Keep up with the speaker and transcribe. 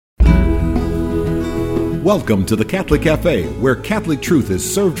Welcome to the Catholic Cafe, where Catholic truth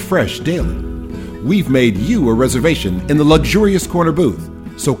is served fresh daily. We've made you a reservation in the luxurious corner booth,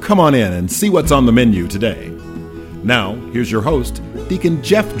 so come on in and see what's on the menu today. Now, here's your host, Deacon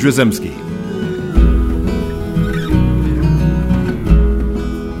Jeff Drzymski.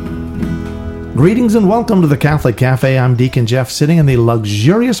 Greetings and welcome to the Catholic Cafe. I'm Deacon Jeff, sitting in the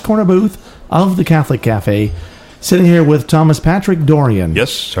luxurious corner booth of the Catholic Cafe, sitting here with Thomas Patrick Dorian. Yes,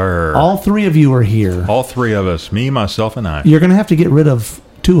 sir. All three of you are here. All three of us, me, myself, and I. You're going to have to get rid of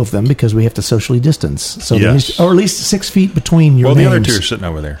two of them because we have to socially distance. So yes. or at least 6 feet between your names. Well, the other two are sitting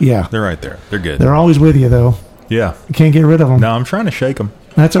over there. Yeah. They're right there. They're good. They're always with you, though. Yeah. You can't get rid of them. No, I'm trying to shake them.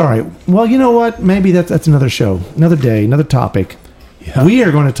 That's all right. Well, you know what? Maybe that's another show, another day, another topic. Yeah. We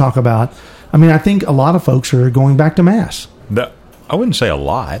are going to talk about, I think a lot of folks are going back to Mass. I wouldn't say a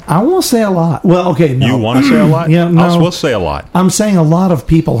lot. I won't say a lot. Well, okay, no. You want to say a lot? Yeah, no. We'll say a lot. I'm saying a lot of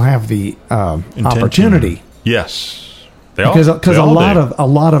people have the opportunity. Yes. Because a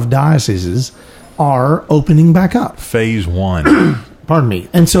lot of dioceses are opening back up. Phase 1. Pardon me.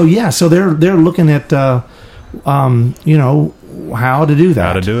 And so so they're looking at how to do that.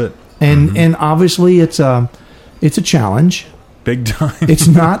 How to do it. And obviously it's a challenge. Big time. It's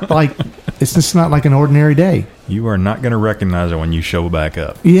just not like an ordinary day. You are not going to recognize it when you show back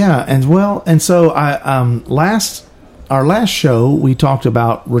up. Yeah, and so our last show we talked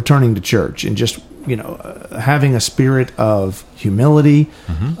about returning to church and just having a spirit of humility,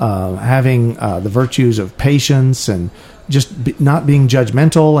 having the virtues of patience, and just not being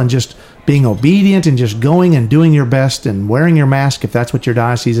judgmental, and just being obedient, and just going and doing your best, and wearing your mask if that's what your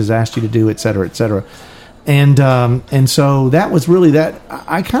diocese has asked you to do, et cetera, et cetera. And so that was really that.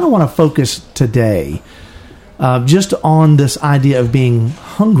 I kind of want to focus today just on this idea of being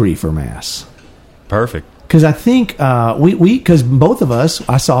hungry for Mass. Perfect. Because I think because both of us,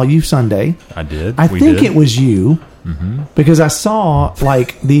 I saw you Sunday. I did. I think it was you because I saw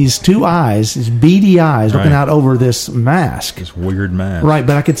like these two eyes, these beady eyes looking out over this mask. This weird mask. Right,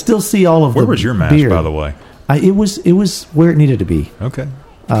 but I could still see all of Where was your mask, by the way? It was where it needed to be. Okay.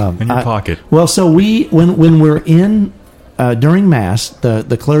 In your pocket. Well, so when we're in during Mass,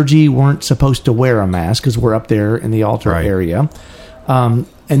 the clergy weren't supposed to wear a mask because we're up there in the altar area. And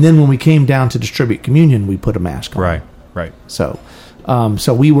then when we came down to distribute communion, we put a mask on. Right. So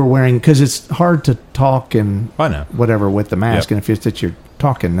we were wearing, because it's hard to talk and whatever with the mask, and if it's that you're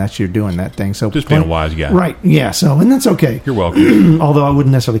talking, you're doing that thing. So just being a wise guy, right? Yeah. So and that's okay. You're welcome. Although I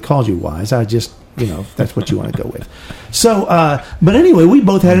wouldn't necessarily call you wise. I just if that's what you want to go with. So, but anyway, we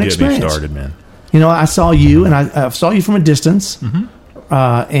both had an experience. Get me started, man. I saw you, and I saw you from a distance,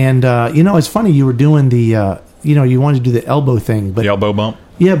 and it's funny you were doing the. You wanted to do the elbow thing, but the elbow bump.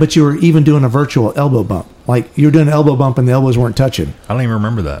 Yeah, but you were even doing a virtual elbow bump. Like you were doing an elbow bump and the elbows weren't touching. I don't even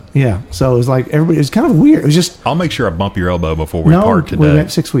remember that. Yeah, so it was like everybody. It was kind of weird. It was just. I'll make sure I bump your elbow before we part today. We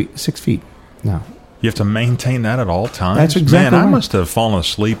went 6 feet. 6 feet. No. You have to maintain that at all times. That's exactly right. I must have fallen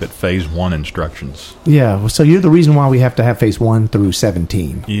asleep at phase 1 instructions. Yeah, so you're the reason why we have to have phase 1 through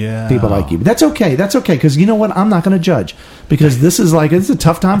 17. Yeah. People like you. But that's okay. That's okay, because you know what? I'm not going to judge, because this is it's a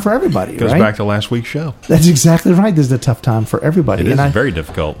tough time for everybody, Goes back to last week's show. That's exactly right. This is a tough time for everybody. It is very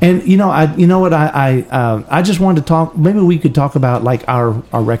difficult. And, I just wanted to talk, maybe we could talk about like our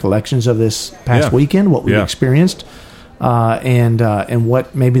recollections of this past weekend, what we experienced, and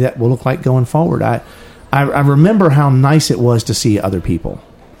what maybe that will look like going forward. I remember how nice it was to see other people.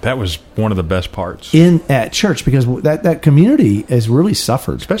 That was one of the best parts at church, because that community has really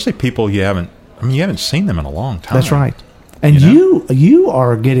suffered, especially people you haven't seen them in a long time. That's right. And you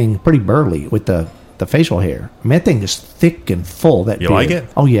are getting pretty burly with the facial hair. That thing is thick and full. That you beard. Like it?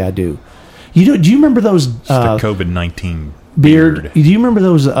 Oh yeah, I do. Do you remember those the COVID-19 beard? Do you remember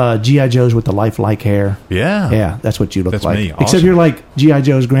those G.I. Joes with the lifelike hair? Yeah, that's what you look like. Me. Awesome. Except you're like G.I.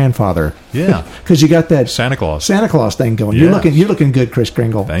 Joe's grandfather. Yeah, because you got that Santa Claus thing going. Yes. You're looking good, Chris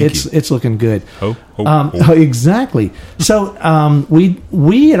Kringle. Thank you. It's looking good. Oh. Exactly. So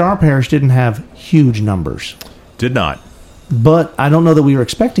we at our parish didn't have huge numbers. Did not. But I don't know that we were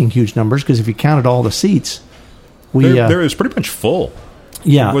expecting huge numbers, because if you counted all the seats, there was pretty much full.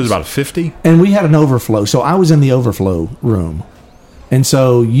 Yeah, it was about 50, and we had an overflow. So I was in the overflow room, and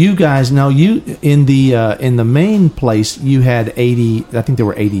so you guys know in the main place you had 80. I think there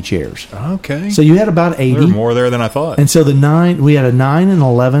were 80 chairs. Okay, so you had about 80. There were more there than I thought. And so we had a 9 and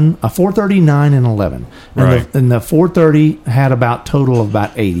 11, a 430, 9 and 11, and the 430 had about total of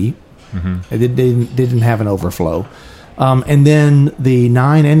about 80. It didn't have an overflow. And then the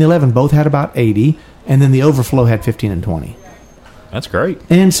 9 and 11 both had about 80, and then the overflow had 15 and 20. That's great.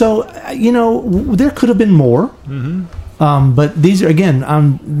 And so, there could have been more. But these are, again,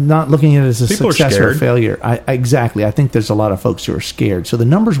 I'm not looking at it as a People success or a scared. failure. Exactly. I think there's a lot of folks who are scared. So the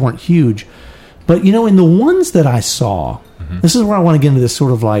numbers weren't huge. But, you know, in the ones that I saw, this is where I want to get into this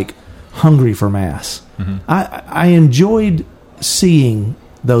sort of like hungry for Mass. I enjoyed seeing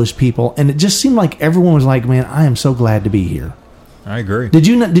those people, and it just seemed like everyone was like, man, I am so glad to be here. I agree. Did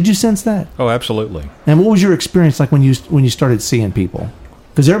you sense that? Oh, absolutely. And what was your experience like when you started seeing people?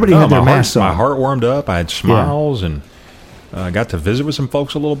 Because everybody had their masks on. My heart warmed up. I had smiles and got to visit with some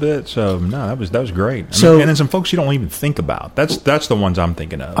folks a little bit. So no, that was great. And then some folks you don't even think about. That's the ones I'm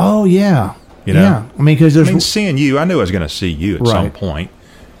thinking of. Oh yeah, You know? yeah. I mean, because seeing you, I knew I was going to see you at Right. some point,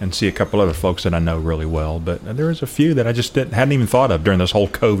 and see a couple other folks that I know really well. But there was a few that I just hadn't even thought of during this whole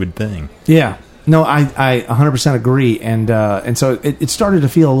COVID thing. yeah. No, I 100% agree, and so it started to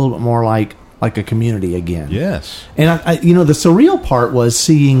feel a little bit more like a community again. Yes. And I the surreal part was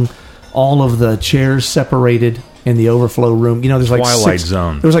seeing all of the chairs separated in the overflow room. You know, there's like Twilight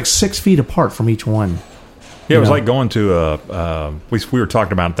Zone. There was like 6 feet apart from each one. Yeah, it was know? like going to we were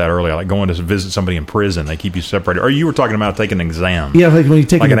talking about that earlier, like going to visit somebody in prison. They keep you separated. Or you were talking about taking an exam. Yeah, like when you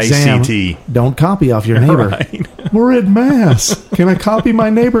take Like an an exam, ACT. don't copy off your neighbor. Right. We're at Mass. Can I copy my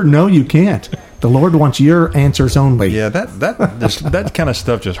neighbor? No, you can't. The Lord wants your answers only. Yeah, that kind of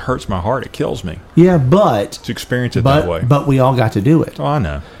stuff just hurts my heart. It kills me Yeah, but to experience it that way. But we all got to do it. Oh, I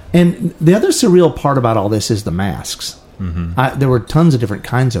know. And the other surreal part about all this is the masks. Mm-hmm. There were tons of different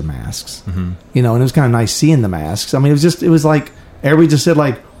kinds of masks. Mm-hmm. You know, and it was kind of nice seeing the masks. I mean, it was like everybody just said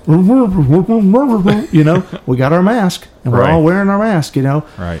like, you know, we got our mask and we're Right. all wearing our mask. You know,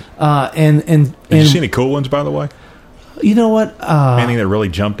 Right. And Did you see any cool ones, by the way? you know what? Anything that really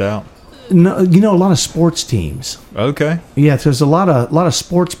jumped out? No, you know, a lot of sports teams. Okay. Yeah, there's a lot of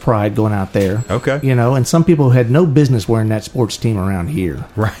sports pride going out there. Okay. You know, and some people had no business wearing that sports team around here.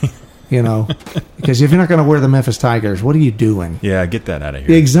 Right. You know, because if you're not going to wear the Memphis Tigers, what are you doing? Yeah, get that out of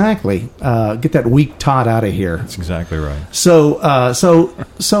here. Exactly. Get that weak tot out of here. That's exactly right. So,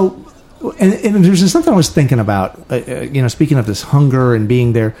 and there's just something I was thinking about. You know, speaking of this hunger and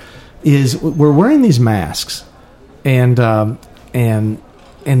being there, is we're wearing these masks, and all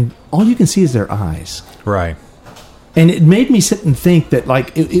you can see is their eyes. Right. And it made me sit and think that,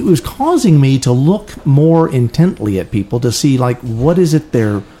 like, it was causing me to look more intently at people to see, like, what is it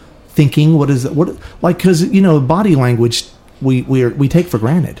they're thinking? What is it? Like, because, you know, body language we take for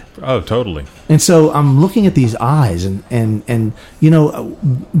granted. Oh, totally. And so I'm looking at these eyes, and you know,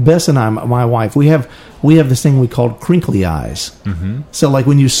 Bess and I, my wife, we have this thing we call crinkly eyes. Mm-hmm. So, like,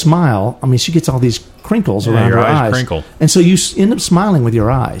 when you smile, I mean, she gets all these crinkles around your her eyes eyes, crinkle. and so you end up smiling with your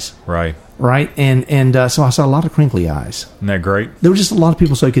eyes. Right. Right, and so I saw a lot of crinkly eyes. Isn't that great? There were just a lot of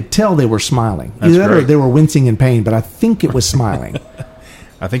people, so you could tell they were smiling. That's Either that or great. they were wincing in pain, but I think it was smiling.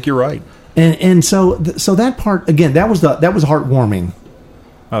 I think you're right. and so that part again, that was heartwarming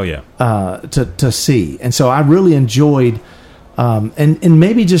Oh, yeah. to see, and so I really enjoyed, and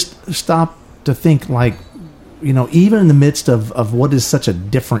maybe just stop to think, like, you know, even in the midst of what is such a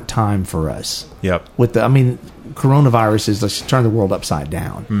different time for us. Yep. With coronavirus is let's turn the world upside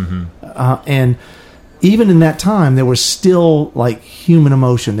down. Mm-hmm. And even in that time, there was still, like, human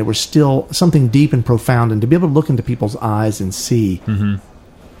emotion. There was still something deep and profound, and to be able to look into people's eyes and see,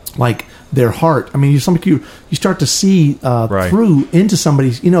 like, their heart. I mean, you start to see Right. through into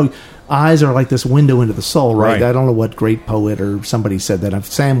somebody's. You know, eyes are like this window into the soul, right? Right. I don't know what great poet or somebody said that. If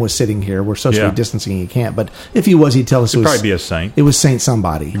Sam was sitting here, we're socially Yeah. distancing, he can't. But if he was, he'd tell us He'd it was probably be a saint. It was Saint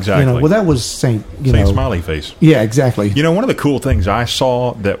somebody. Exactly. You know, well, that was Saint. Saint Smiley Face. Yeah, exactly. You know, one of the cool things I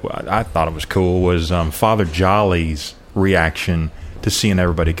saw that I thought it was cool was Father Jolly's reaction to seeing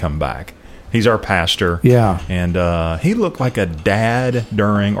everybody come back. He's our pastor. Yeah. And he looked like a dad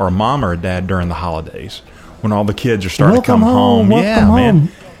during, or a mom or a dad during the holidays when all the kids are starting to come home. Welcome Yeah, home.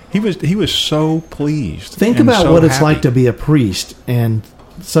 man. He was so pleased. Think and about so what it's happy. like to be a priest, and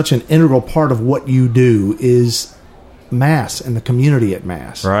such an integral part of what you do is Mass and the community at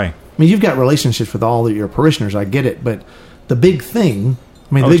Mass. Right. I mean, you've got relationships with all of your parishioners. I get it, but the big thing,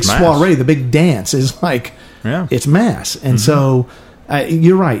 I mean, the big it's Mass. soiree, the big dance is like, Yeah. it's Mass, and so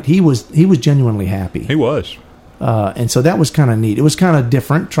you're right. He was genuinely happy. He was. And so that was kind of neat. It was kind of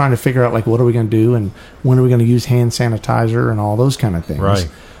different, trying to figure out, like, what are we going to do, and when are we going to use hand sanitizer and all those kind of things. Right.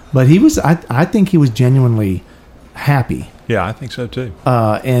 But he was, I think he was genuinely happy. Yeah, I think so too.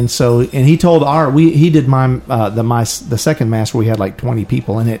 And he told he did the second Mass where we had like 20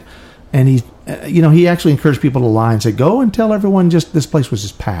 people in it, and he actually encouraged people to lie and say, go and tell everyone just this place was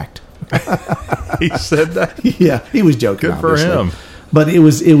just packed. He said that. Yeah, he was joking. Good for obviously. him. But it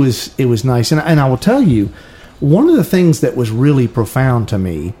was nice, and I will tell you, one of the things that was really profound to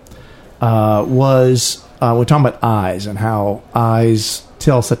me was we're talking about eyes and how eyes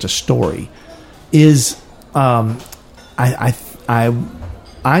tell such a story, is I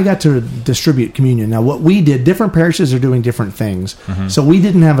got to distribute communion. Now, what we did, different parishes are doing different things. Mm-hmm. So we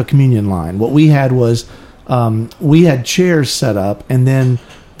didn't have a communion line. What we had was we had chairs set up, and then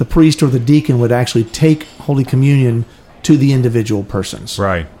the priest or the deacon would actually take Holy Communion to the individual persons.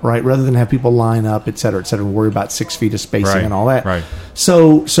 Right. Rather than have people line up, et cetera, and worry about 6 feet of spacing and all that. Right.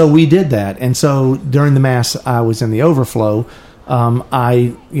 So we did that. And so during the Mass, I was in the overflow.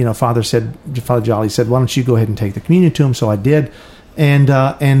 Father Jolly said, why don't you go ahead and take the communion to him? So I did. And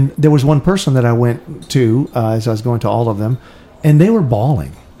there was one person that I went to as I was going to all of them, and they were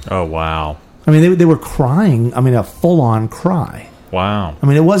bawling. Oh, wow. I mean, they were crying. I mean, a full-on cry. Wow. I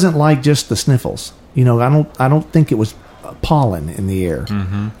mean, it wasn't like just the sniffles. I don't think it was pollen in the air.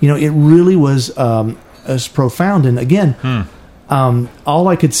 Mm-hmm. It really was as profound. And again, all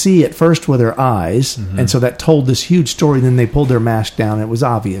I could see at first were their eyes, and so that told this huge story. Then they pulled their mask down, and it was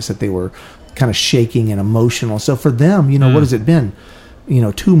obvious that they were kind of shaking and emotional. So for them, what has it been?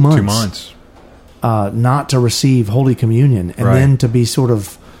 2 months. 2 months. Not to receive Holy Communion, and then to be sort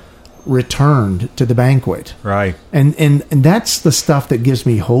of returned to the banquet. Right. And that's the stuff that gives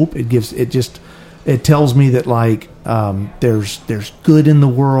me hope. It tells me that there's good in the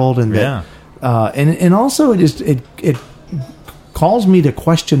world, and that and also it calls me to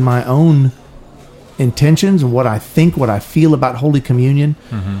question my own intentions and what I think, what I feel about Holy Communion.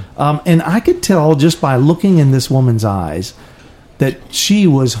 Mm-hmm. And I could tell just by looking in this woman's eyes that she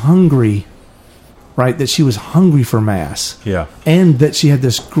was hungry, right? That she was hungry for Mass. Yeah. And that she had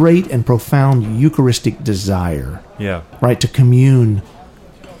this great and profound Eucharistic desire. Yeah. Right, to commune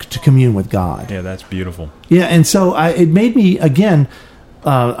with God. Yeah, that's beautiful. Yeah, and so it made me, again,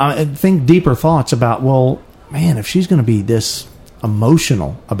 I think deeper thoughts about, well, man, if she's going to be this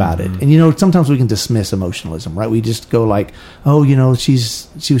emotional about it. And sometimes we can dismiss emotionalism, right? We just go like, oh, she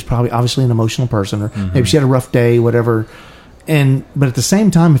was probably obviously an emotional person, or maybe she had a rough day, whatever. But at the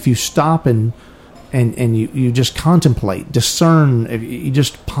same time, if you stop and you just contemplate, discern, you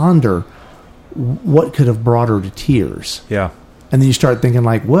just ponder what could have brought her to tears. Yeah. And then you start thinking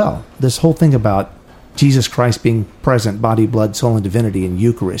like, well, this whole thing about Jesus Christ being present, body, blood, soul, and divinity in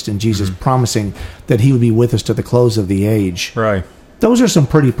Eucharist, and Jesus promising that he would be with us to the close of the age. Right. Those are some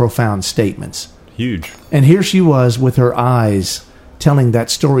pretty profound statements. Huge. And here she was with her eyes telling that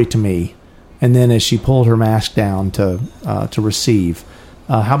story to me. And then as she pulled her mask down to receive,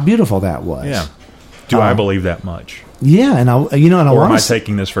 how beautiful that was. Yeah. Do I believe that much? Yeah. And or am I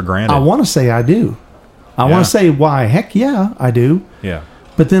taking this for granted? I want to say I do. I want to say, why, heck yeah, I do. Yeah.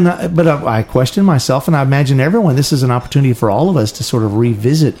 But then, I question myself, and I imagine everyone, this is an opportunity for all of us to sort of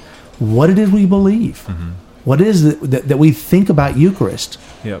revisit what it is we believe. Mm-hmm. What it is that we think about Eucharist.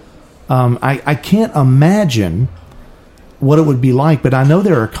 Yep. I can't imagine what it would be like, but I know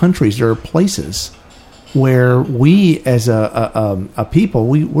there are countries, there are places where we as a people,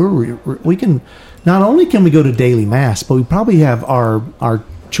 we can, not only can we go to daily Mass, but we probably have our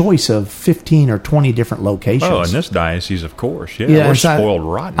choice of 15 or 20 different locations. Oh, in this diocese, of course. Yeah, we're spoiled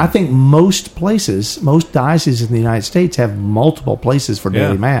rotten. I think most dioceses in the United States have multiple places for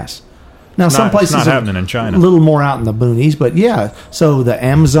daily Mass. Now, some places it's not happening in China. A little more out in the boonies, but yeah. So the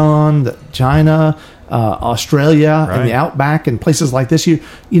Amazon, China, Australia, and the Outback, and places like this, we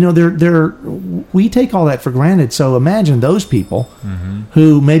take all that for granted. So imagine those people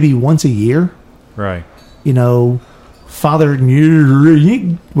who maybe once a year, right? Father,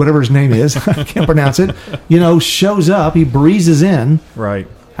 whatever his name is, I can't pronounce it, shows up, he breezes in. Right.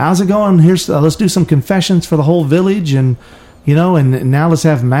 How's it going? Let's do some confessions for the whole village, and now let's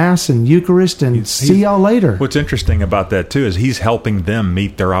have Mass and Eucharist, and see y'all later. What's interesting about that, too, is he's helping them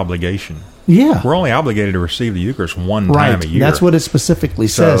meet their obligation. Yeah. We're only obligated to receive the Eucharist one time a year. That's what it specifically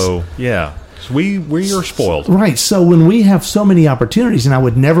says. So, yeah. So we are spoiled. Right. So when we have so many opportunities, and I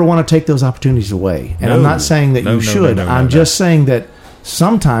would never want to take those opportunities away. And I'm not saying that you should. I'm just saying that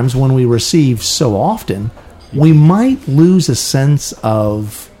sometimes when we receive so often, we might lose a sense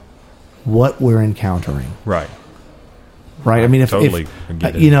of what we're encountering. Right. Right. I mean, if I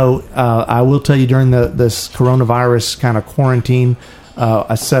will tell you during this coronavirus kind of quarantine,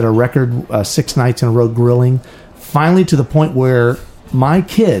 I set a record 6 nights in a row grilling, finally to the point where my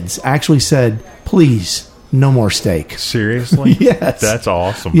kids actually said, please, no more steak. Seriously? Yes. That's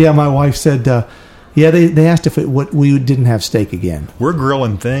awesome. Yeah, my wife said, they asked if we didn't have steak again. We're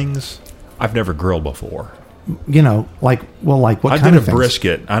grilling things I've never grilled before. What I kind of did a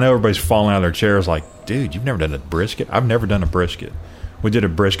brisket. I know everybody's falling out of their chairs like, dude, you've never done a brisket? I've never done a brisket. We did a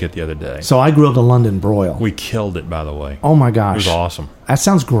brisket the other day. So I grilled a London broil. We killed it, by the way. Oh, my gosh. It was awesome. That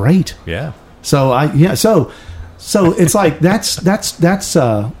sounds great. Yeah. So it's like that's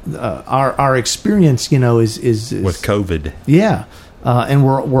our experience, is with COVID. Yeah. And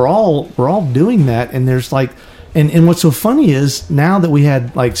we're all doing that. And there's like, and what's so funny is now that we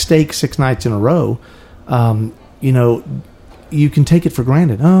had like steak 6 nights in a row, you can take it for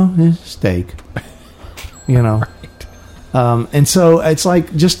granted. Oh, it's steak, Right. And so it's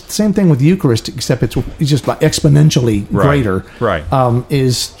like just the same thing with Eucharist, except it's just like exponentially greater. Right. What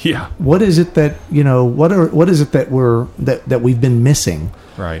is it that, what is it that we've been missing?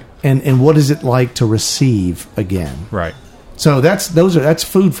 Right. And what is it like to receive again? Right. So that's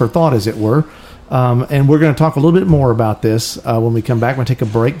food for thought, as it were. And we're going to talk a little bit more about this when we come back. We're going to take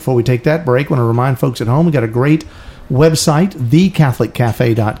a break. Before we take that break, I want to remind folks at home, we got a great website,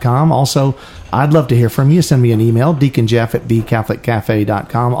 thecatholiccafe.com. Also, I'd love to hear from you. Send me an email,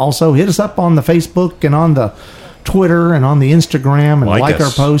 deaconjeff@thecatholiccafe.com. Also, hit us up on the Facebook and on the Twitter and on the Instagram, and like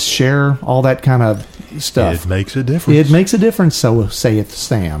our posts, share, all that kind of stuff. It makes a difference. It makes a difference, so saith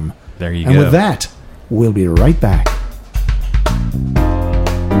Sam. There you go. And with that, we'll be right back.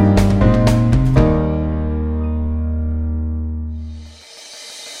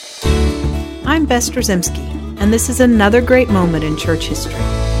 I'm Bess Drzymski, and this is another great moment in church history.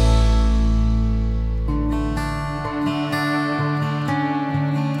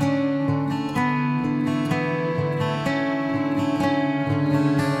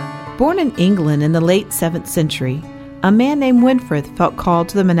 Born in England in the late 7th century, a man named Winfrith felt called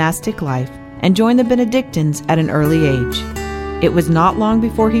to the monastic life and joined the Benedictines at an early age. It was not long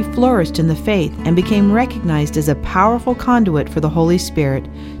before he flourished in the faith and became recognized as a powerful conduit for the Holy Spirit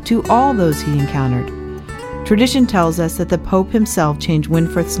to all those he encountered. Tradition tells us that the Pope himself changed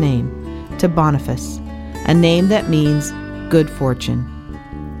Winfrith's name to Boniface, a name that means good fortune.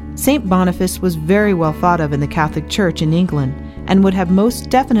 Saint Boniface was very well thought of in the Catholic Church in England and would have most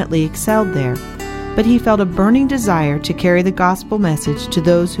definitely excelled there, but he felt a burning desire to carry the gospel message to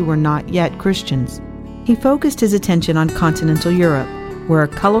those who were not yet Christians. He focused his attention on continental Europe, where a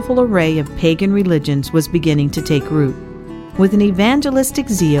colorful array of pagan religions was beginning to take root. With an evangelistic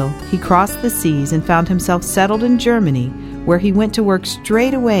zeal, he crossed the seas and found himself settled in Germany, where he went to work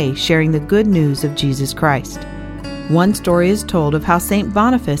straight away sharing the good news of Jesus Christ. One story is told of how St.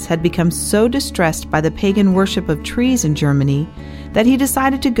 Boniface had become so distressed by the pagan worship of trees in Germany that he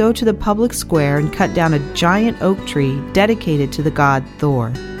decided to go to the public square and cut down a giant oak tree dedicated to the god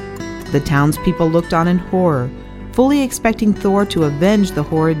Thor. The townspeople looked on in horror, fully expecting Thor to avenge the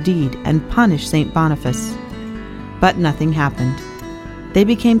horrid deed and punish St. Boniface. But nothing happened. They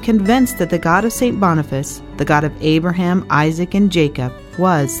became convinced that the God of St. Boniface, the God of Abraham, Isaac, and Jacob,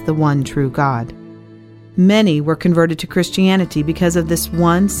 was the one true God. Many were converted to Christianity because of this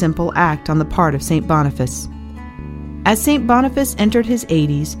one simple act on the part of St. Boniface. As St. Boniface entered his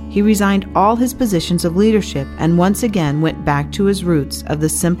 80s, he resigned all his positions of leadership and once again went back to his roots of the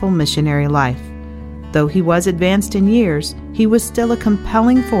simple missionary life. Though he was advanced in years, he was still a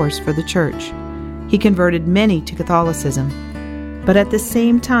compelling force for the church. He converted many to Catholicism, but at the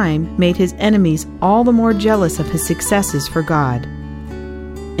same time made his enemies all the more jealous of his successes for God.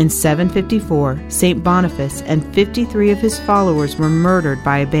 In 754, St. Boniface and 53 of his followers were murdered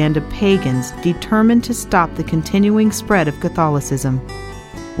by a band of pagans determined to stop the continuing spread of Catholicism.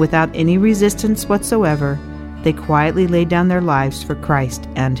 Without any resistance whatsoever, they quietly laid down their lives for Christ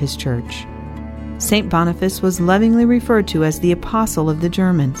and his church. St. Boniface was lovingly referred to as the Apostle of the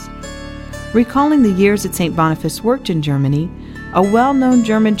Germans. Recalling the years that St. Boniface worked in Germany, a well-known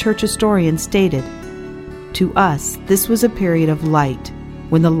German church historian stated, "To us, this was a period of light,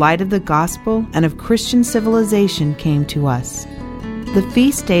 when the light of the gospel and of Christian civilization came to us." The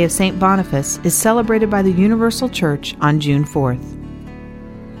feast day of St. Boniface is celebrated by the Universal Church on June 4th.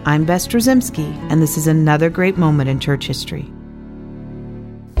 I'm Bess Drzymski, and this is another great moment in church history.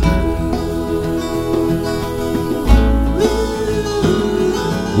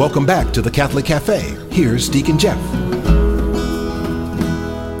 Welcome back to the Catholic Cafe. Here's Deacon Jeff.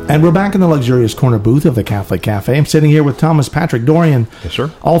 And we're back in the luxurious corner booth of the Catholic Cafe. I'm sitting here with Thomas Patrick Dorian. Yes, sir.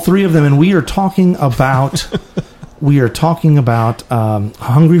 All three of them, and we are talking about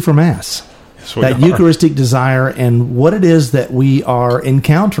hungry for Mass. Yes, we that are. Eucharistic desire and what it is that we are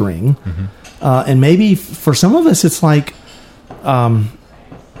encountering. Mm-hmm. And maybe for some of us, it's like, I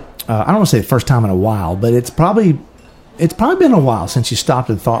don't want to say the first time in a while, but it's probably been a while since you stopped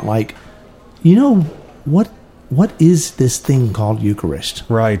and thought, like, what is this thing called Eucharist?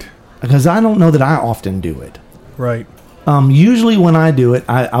 Right. Because I don't know that I often do it. Right. Usually when I do it,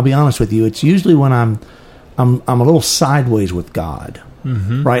 I'll be honest with you, it's usually when I'm a little sideways with God,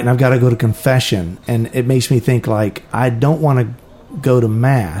 mm-hmm. right? And I've got to go to confession, and it makes me think, like, I don't want to go to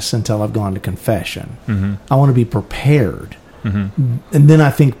Mass until I've gone to confession. Mm-hmm. I want to be prepared. Mm-hmm. And then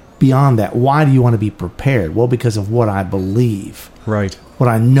I think beyond that, why do you want to be prepared? Well, because of what I believe. Right. What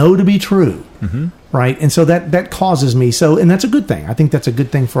I know to be true. Mm-hmm. Right? And so that causes me. So, and that's a good thing. I think that's a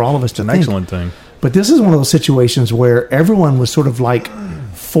good thing for all of us to think. Excellent thing. But this is one of those situations where everyone was sort of like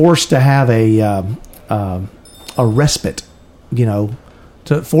forced to have a respite,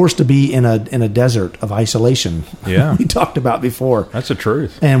 forced to be in a desert of isolation. Yeah. We talked about before. That's the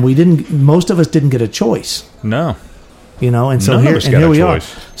truth. And most of us didn't get a choice. No. And so None of us got here a we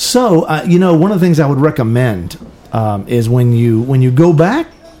choice. are. So, one of the things I would recommend is when you go back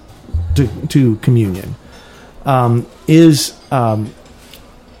to communion, is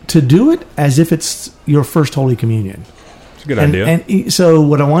to do it as if it's your first Holy Communion. It's a good idea. And so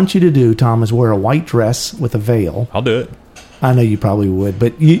what I want you to do, Tom, is wear a white dress with a veil. I'll do it. I know you probably would,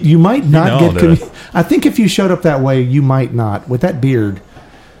 but you might not get... I think if you showed up that way, you might not. With that beard...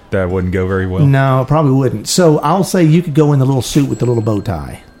 That wouldn't go very well. No, it probably wouldn't. So I'll say you could go in the little suit with the little bow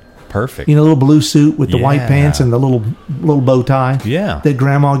tie. Perfect. A little blue suit with the white pants and the little bow tie. Yeah. That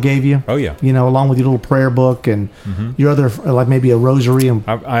Grandma gave you. Oh, yeah. Along with your little prayer book and your other, like maybe a rosary. And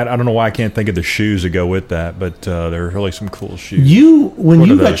I don't know why I can't think of the shoes that go with that, but there are really some cool shoes. When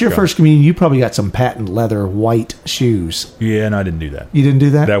you got your first communion, you probably got some patent leather white shoes. Yeah, and I didn't do that. You didn't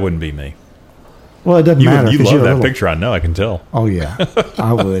do that? That wouldn't be me. Well, it doesn't matter. You love that picture, I know. I can tell. Oh, yeah.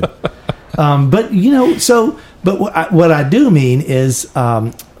 I would. But what I do mean is,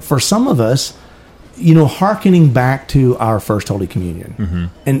 for some of us, hearkening back to our first Holy Communion.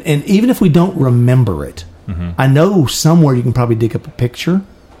 And even if we don't remember it, I know somewhere you can probably dig up a picture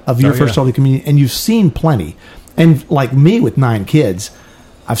of your first Holy Communion, and you've seen plenty. And like me with 9 kids,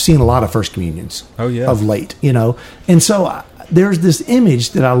 I've seen a lot of first communions of late, And so there's this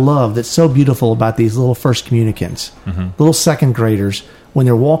image that I love that's so beautiful about these little first communicants, little second graders, when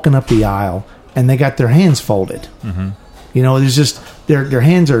they're walking up the aisle and they got their hands folded. There's just their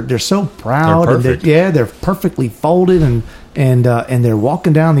hands they're so proud, they're perfect. and they're perfectly folded, and they're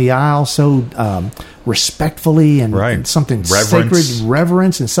walking down the aisle so respectfully and something sacred,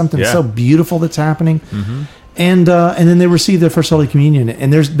 reverence, and something so beautiful that's happening. And then they receive their first Holy Communion,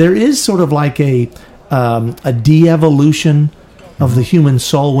 and there is sort of like a de-evolution of the human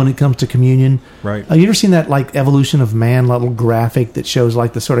soul when it comes to communion. Right. You ever seen that like evolution of man little graphic that shows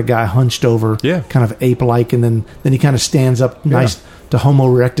like the sort of guy hunched over, kind of ape-like, and then he kind of stands up nice to Homo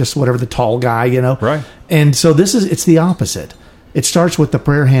erectus, whatever, the tall guy, Right. And so it's the opposite. It starts with the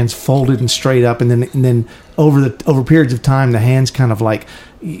prayer hands folded and straight up, and then over periods of time, the hands kind of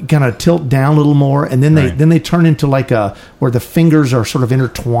tilt down a little more, and then they turn into like where the fingers are sort of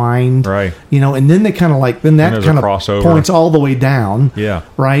intertwined, right? And then they kind of points all the way down,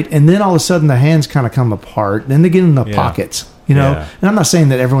 right? And then all of a sudden the hands kind of come apart. Then they get in the pockets, And I'm not saying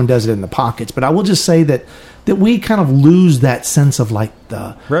that everyone does it in the pockets, but I will just say that we kind of lose that sense of like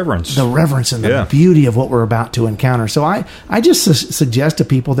the reverence and the beauty of what we're about to encounter. So I just suggest to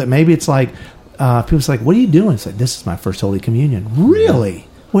people that maybe it's like, people's like, what are you doing? It's like, this is my first Holy Communion. Really?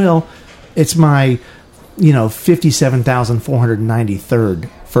 Well, it's my, 57,493rd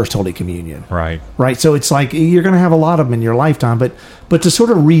first Holy Communion. Right. Right. So it's like you're going to have a lot of them in your lifetime, but to sort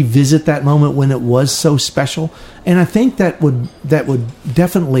of revisit that moment when it was so special, and I think that would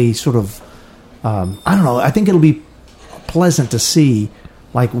definitely sort of, I don't know. I think it'll be pleasant to see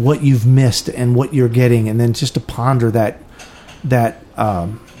like what you've missed and what you're getting, and then just to ponder that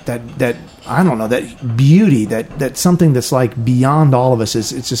I don't know, that beauty, that something that's like beyond all of us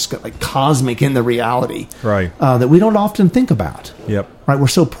it's just like cosmic in the reality, right? That we don't often think about. Yep. Right. We're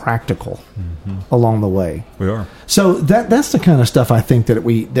so practical along the way. We are. So that's the kind of stuff I think that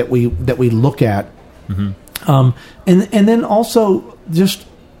we look at, and then also just.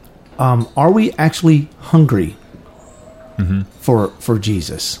 Are we actually hungry for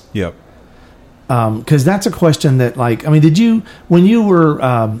Jesus? Yep. Because that's a question that, like, I mean, did you when you were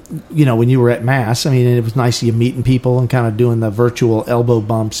at Mass? I mean, it was nice you meeting people and kind of doing the virtual elbow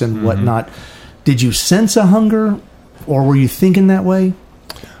bumps and whatnot. Did you sense a hunger, or were you thinking that way?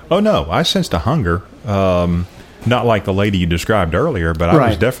 Oh no, I sensed a hunger. Not like the lady you described earlier, but I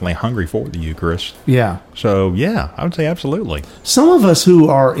was definitely hungry for the Eucharist. Yeah. So, yeah, I would say absolutely. Some of us who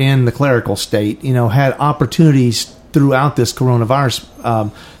are in the clerical state, had opportunities throughout this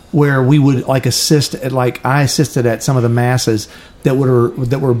coronavirus where we would like assist at, like I assisted at some of the masses that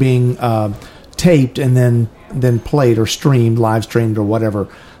were being taped and then played or live streamed or whatever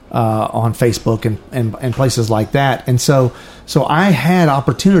on Facebook and places like that. And so I had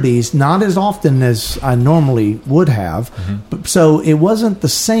opportunities, not as often as I normally would have. But, so it wasn't the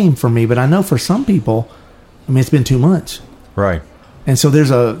same for me, but I know for some people, I mean, it's been 2 months. Right. And so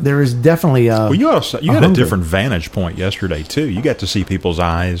there is definitely a well, you had hunger. a different vantage point yesterday too. You got to see people's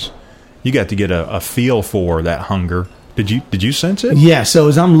eyes. You got to get a feel for that hunger. Did you sense it? Yeah. So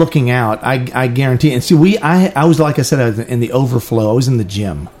as I'm looking out, I guarantee. And see, I was, like I said, I was in the overflow. I was in the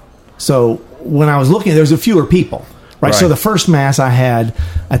gym. So when I was looking, there was a fewer people. Right. So the first Mass I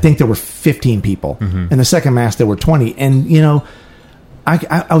think there were 15 people. Mm-hmm. And the second Mass there were 20. And,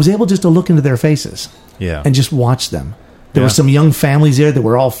 I was able just to look into their faces. Yeah. And just watch them. There were some young families there that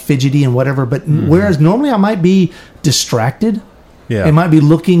were all fidgety and whatever. But whereas normally I might be distracted. Yeah. It might be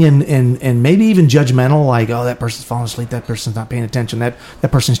looking and maybe even judgmental, like, oh, that person's falling asleep, that person's not paying attention, that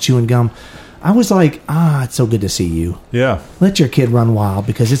person's chewing gum. I was like, it's so good to see you. Yeah. Let your kid run wild,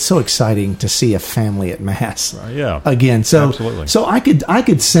 because it's so exciting to see a family at Mass. Yeah. Again. So absolutely. So I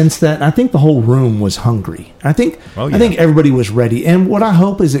could sense that. And I think the whole room was hungry. I think everybody was ready. And what I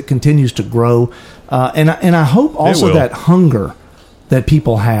hope is it continues to grow. And I hope also that hunger that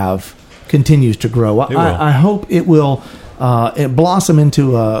people have continues to grow. I hope it will it blossom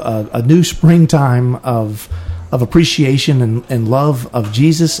into a new springtime of appreciation and love of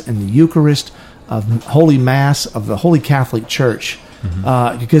Jesus and the Eucharist, of Holy Mass, of the Holy Catholic Church,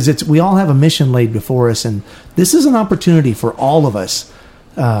 because we all have a mission laid before us, and this is an opportunity for all of us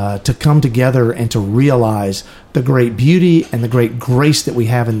to come together and to realize the great beauty and the great grace that we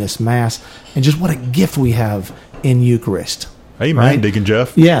have in this Mass, and just what a gift we have in Eucharist. Amen, right? Deacon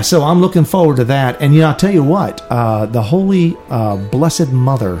Jeff. Yeah, so I'm looking forward to that. And I'll tell you what, the Holy Blessed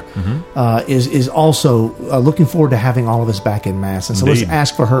Mother is also looking forward to having all of us back in Mass. And so let's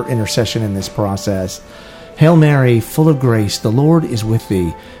ask for her intercession in this process. Hail Mary, full of grace, the Lord is with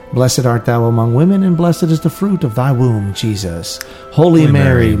thee. Blessed art thou among women, and blessed is the fruit of thy womb, Jesus. Holy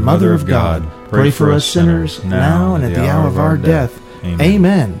Mary, Mother of God, pray for us sinners, now and at the hour of our death.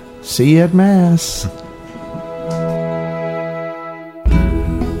 Amen. See you at Mass.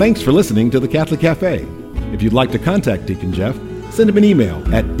 Thanks for listening to the Catholic Cafe. If you'd like to contact Deacon Jeff, send him an email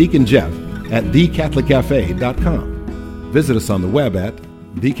at deaconjeff@thecatholiccafe.com. Visit us on the web at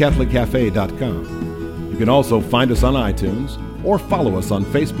thecatholiccafe.com. You can also find us on iTunes or follow us on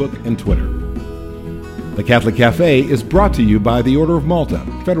Facebook and Twitter. The Catholic Cafe is brought to you by the Order of Malta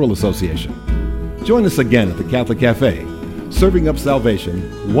Federal Association. Join us again at the Catholic Cafe, serving up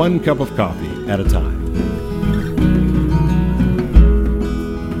salvation one cup of coffee at a time.